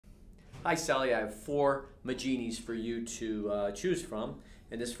Hi Sally, I have 4 Magginis for you to choose from,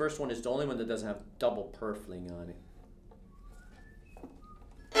 and this first one is the only one that doesn't have double purfling on it.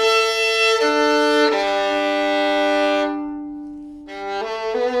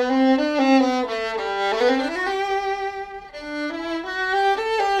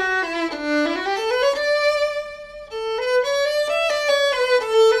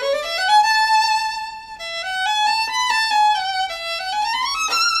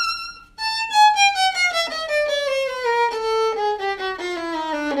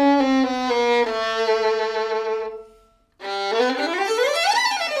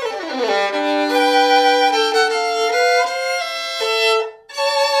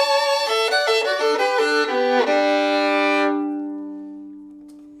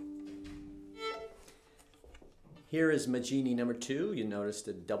 Here is Maggini number 2. You notice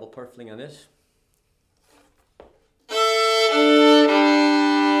the double purfling on this.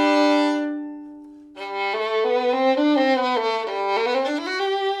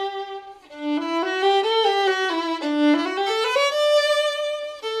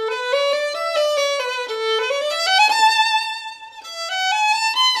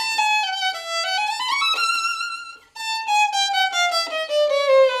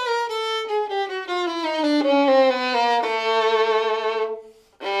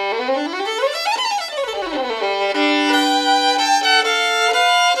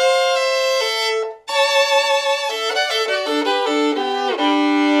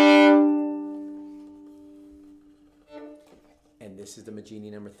 And this is the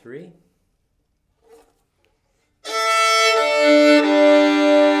Maggini number 3.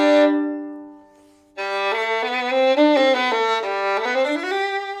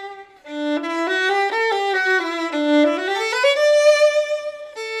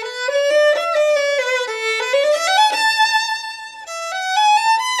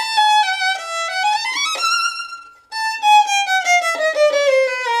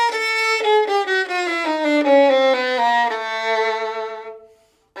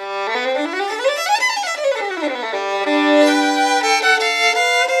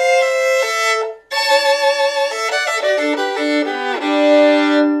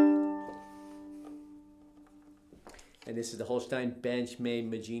 And this is the Holstein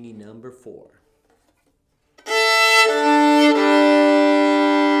bench-made Maggini number 4.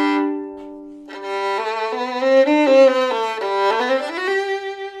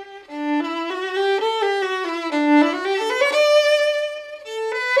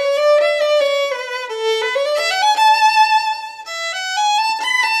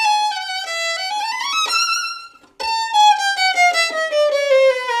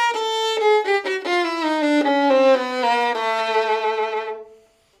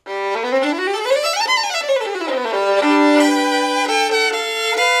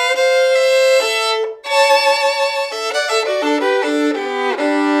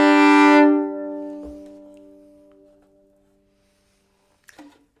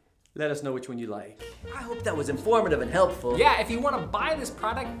 Let us know which one you like. I hope that was informative and helpful. Yeah, if you want to buy this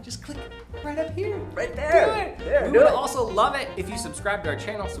product, just click right up here. Right there. Do it. There, We do would it. also love it if you subscribe to our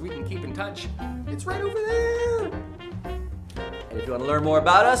channel so we can keep in touch. It's right over there. And if you want to learn more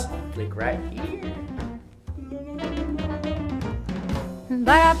about us, click right here.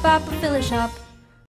 Ba-da-ba-ba, Philly shop.